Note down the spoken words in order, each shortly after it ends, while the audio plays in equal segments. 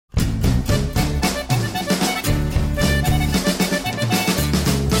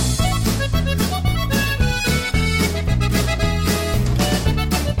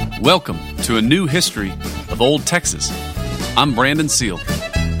Welcome to a new history of Old Texas. I'm Brandon Seal.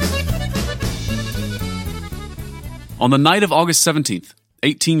 On the night of August 17th,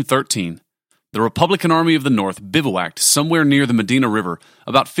 1813, the Republican Army of the North bivouacked somewhere near the Medina River,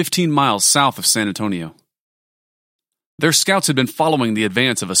 about 15 miles south of San Antonio. Their scouts had been following the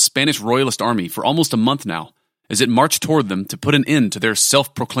advance of a Spanish royalist army for almost a month now, as it marched toward them to put an end to their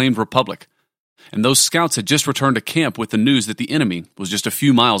self-proclaimed republic, and those scouts had just returned to camp with the news that the enemy was just a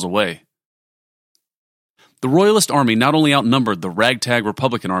few miles away. The Royalist Army not only outnumbered the ragtag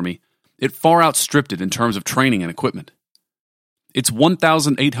Republican Army, it far outstripped it in terms of training and equipment. Its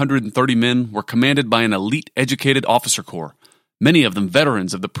 1,830 men were commanded by an elite educated officer corps, many of them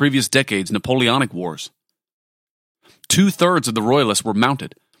veterans of the previous decade's Napoleonic Wars. 2/3 of the Royalists were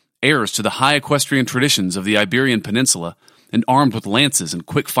mounted, heirs to the high equestrian traditions of the Iberian Peninsula, and armed with lances and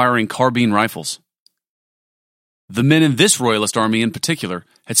quick-firing carbine rifles. The men in this Royalist army in particular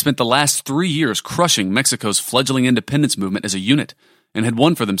had spent the last 3 years crushing Mexico's fledgling independence movement as a unit and had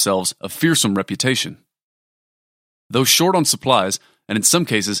won for themselves a fearsome reputation. Though short on supplies, and in some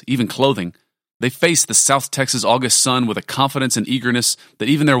cases even clothing, they faced the South Texas August sun with a confidence and eagerness that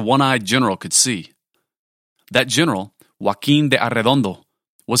even their one-eyed general could see. That general, Joaquin de Arredondo,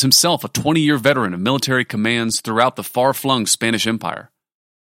 was himself a 20-year veteran of military commands throughout the far-flung Spanish Empire.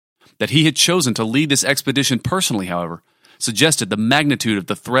 That he had chosen to lead this expedition personally, however, suggested the magnitude of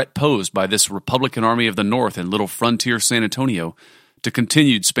the threat posed by this Republican Army of the North in little frontier San Antonio to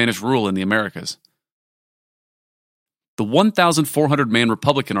continued Spanish rule in the Americas. The 1,400-man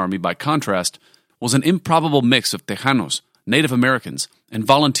Republican Army, by contrast, was an improbable mix of Tejanos, Native Americans, and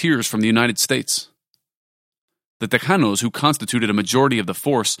volunteers from the United States. The Tejanos, who constituted a majority of the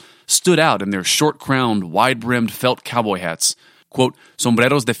force, stood out in their short-crowned, wide-brimmed felt cowboy hats, quote,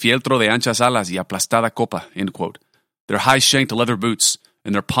 sombreros de fieltro de anchas alas y aplastada copa, end quote, their high-shanked leather boots,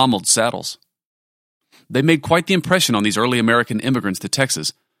 and their pommeled saddles. They made quite the impression on these early American immigrants to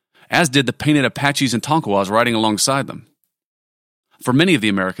Texas, as did the painted Apaches and Tonkawas riding alongside them. For many of the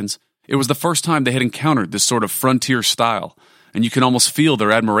Americans, it was the first time they had encountered this sort of frontier style, and you can almost feel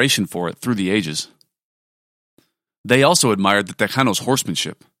their admiration for it through the ages. They also admired the Tejanos'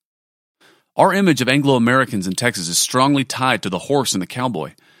 horsemanship. Our image of Anglo-Americans in Texas is strongly tied to the horse and the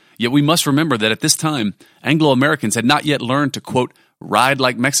cowboy, yet we must remember that at this time, Anglo-Americans had not yet learned to, quote, ride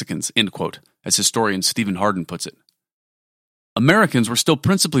like Mexicans, end quote, as historian Stephen Hardin puts it. Americans were still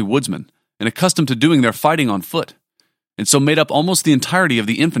principally woodsmen and accustomed to doing their fighting on foot, and so made up almost the entirety of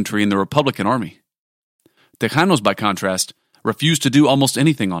the infantry in the Republican Army. Tejanos, by contrast, refused to do almost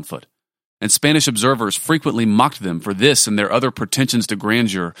anything on foot, and Spanish observers frequently mocked them for this and their other pretensions to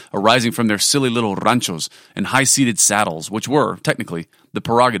grandeur arising from their silly little ranchos and high-seated saddles, which were, technically, the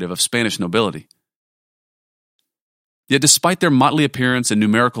prerogative of Spanish nobility. Yet despite their motley appearance and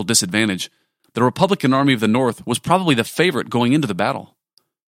numerical disadvantage, the Republican Army of the North was probably the favorite going into the battle.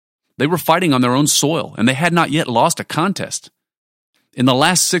 They were fighting on their own soil, and they had not yet lost a contest. In the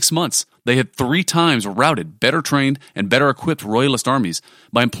last 6 months, they had 3 times routed better-trained and better-equipped Royalist armies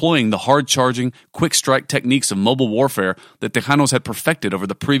by employing the hard-charging, quick-strike techniques of mobile warfare that Tejanos had perfected over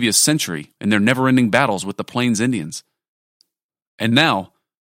the previous century in their never-ending battles with the Plains Indians. And now,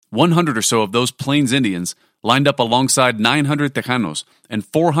 100 or so of those Plains Indians lined up alongside 900 Tejanos and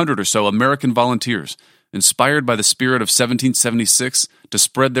 400 or so American volunteers, inspired by the spirit of 1776 to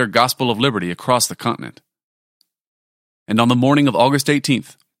spread their gospel of liberty across the continent. And on the morning of August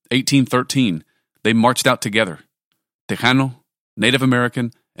 18th, 1813, they marched out together, Tejano, Native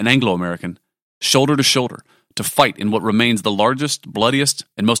American, and Anglo-American, shoulder to shoulder, to fight in what remains the largest, bloodiest,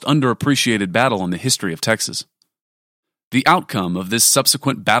 and most underappreciated battle in the history of Texas. The outcome of this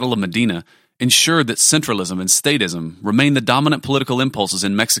subsequent Battle of Medina ensured that centralism and statism remained the dominant political impulses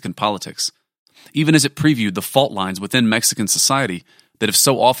in Mexican politics, even as it previewed the fault lines within Mexican society that have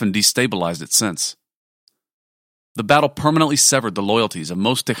so often destabilized it since. The battle permanently severed the loyalties of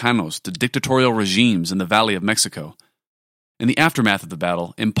most Tejanos to dictatorial regimes in the Valley of Mexico, and the aftermath of the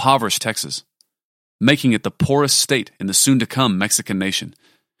battle impoverished Texas, making it the poorest state in the soon-to-come Mexican nation,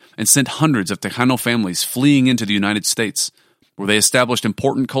 and sent hundreds of Tejano families fleeing into the United States, where they established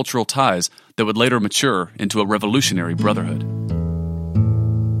important cultural ties that would later mature into a revolutionary brotherhood.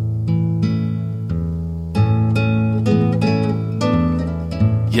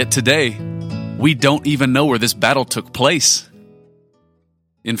 Yet today, we don't even know where this battle took place.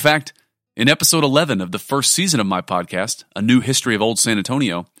 In fact, in episode 11 of the first season of my podcast, A New History of Old San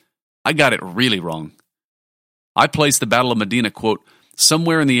Antonio, I got it really wrong. I placed the Battle of Medina, quote,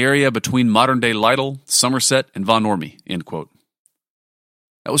 somewhere in the area between modern-day Lytle, Somerset, and Von Ormy, end quote.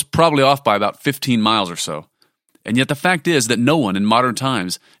 That was probably off by about 15 miles or so, And yet the fact is that no one in modern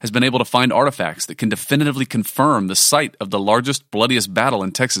times has been able to find artifacts that can definitively confirm the site of the largest, bloodiest battle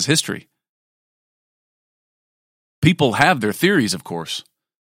in Texas history. People have their theories, of course.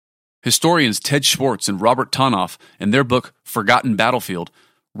 Historians Ted Schwartz and Robert Tonoff, in their book Forgotten Battlefield,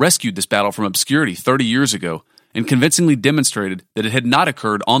 rescued this battle from obscurity 30 years ago and convincingly demonstrated that it had not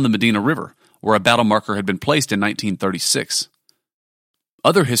occurred on the Medina River, where a battle marker had been placed in 1936.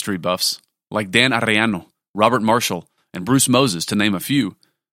 Other history buffs, like Dan Arellano, Robert Marshall, and Bruce Moses, to name a few,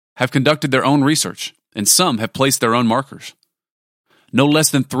 have conducted their own research, and some have placed their own markers. No less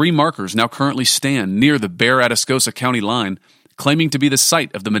than 3 markers now currently stand near the Bexar-Atascosa County line, claiming to be the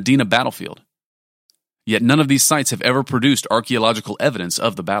site of the Medina battlefield. Yet none of these sites have ever produced archaeological evidence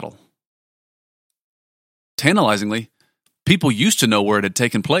of the battle. Tantalizingly, people used to know where it had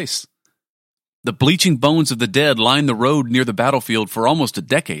taken place. The bleaching bones of the dead lined the road near the battlefield for almost a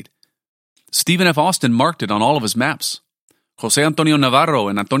decade. Stephen F. Austin marked it on all of his maps. José Antonio Navarro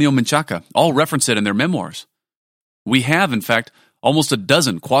and Antonio Menchaca all reference it in their memoirs. We have, in fact, almost a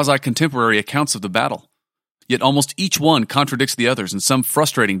dozen quasi-contemporary accounts of the battle, yet almost each one contradicts the others in some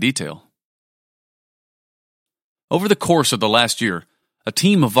frustrating detail. Over the course of the last year, a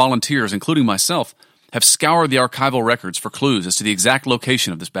team of volunteers, including myself, have scoured the archival records for clues as to the exact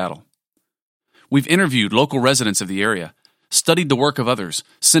location of this battle. We've interviewed local residents of the area, studied the work of others,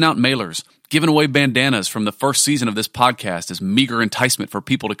 sent out mailers, given away bandanas from the first season of this podcast as meager enticement for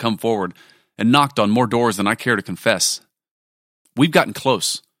people to come forward, and knocked on more doors than I care to confess. We've gotten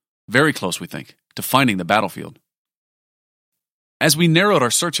close, very close, we think, to finding the battlefield. As we narrowed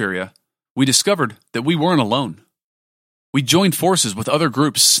our search area, we discovered that we weren't alone. We joined forces with other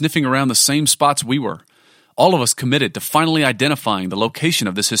groups sniffing around the same spots we were, all of us committed to finally identifying the location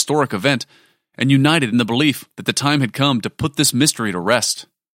of this historic event and united in the belief that the time had come to put this mystery to rest.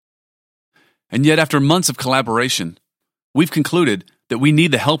 And yet, after months of collaboration, we've concluded that we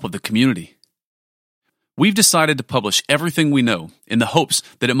need the help of the community. We've decided to publish everything we know in the hopes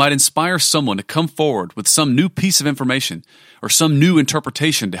that it might inspire someone to come forward with some new piece of information or some new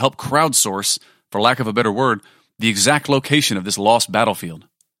interpretation to help crowdsource, for lack of a better word, the exact location of this lost battlefield.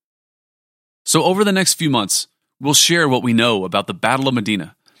 So over the next few months, we'll share what we know about the Battle of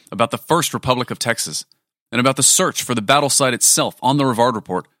Medina, about the First Republic of Texas, and about the search for the battle site itself on the Rivard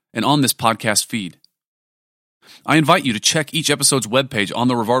Report and on this podcast feed. I invite you to check each episode's webpage on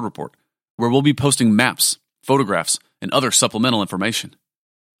the Rivard Report, where we'll be posting maps, photographs, and other supplemental information.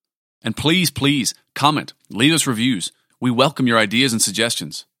 And please, comment, leave us reviews. We welcome your ideas and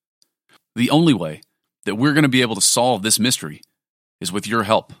suggestions. The only way that we're going to be able to solve this mystery is with your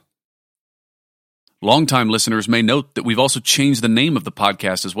help. Longtime listeners may note that we've also changed the name of the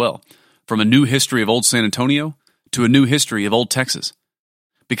podcast as well, from A New History of Old San Antonio to A New History of Old Texas,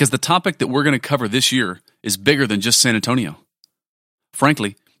 because the topic that we're going to cover this year is bigger than just San Antonio.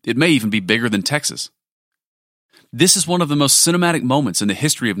 Frankly, it may even be bigger than Texas. This is one of the most cinematic moments in the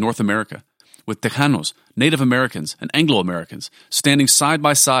history of North America, with Tejanos, Native Americans, and Anglo-Americans standing side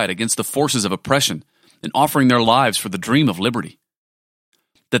by side against the forces of oppression and offering their lives for the dream of liberty.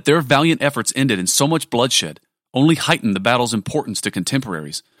 That their valiant efforts ended in so much bloodshed only heightened the battle's importance to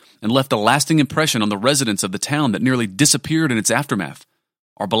contemporaries and left a lasting impression on the residents of the town that nearly disappeared in its aftermath,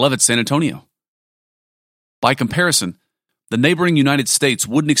 our beloved San Antonio. By comparison, the neighboring United States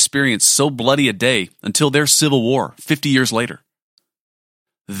wouldn't experience so bloody a day until their Civil War 50 years later.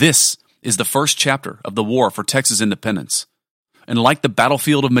 This is the first chapter of the war for Texas independence, and like the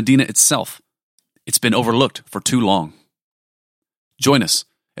battlefield of Medina itself, it's been overlooked for too long. Join us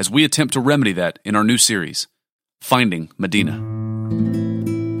as we attempt to remedy that in our new series, Finding Medina.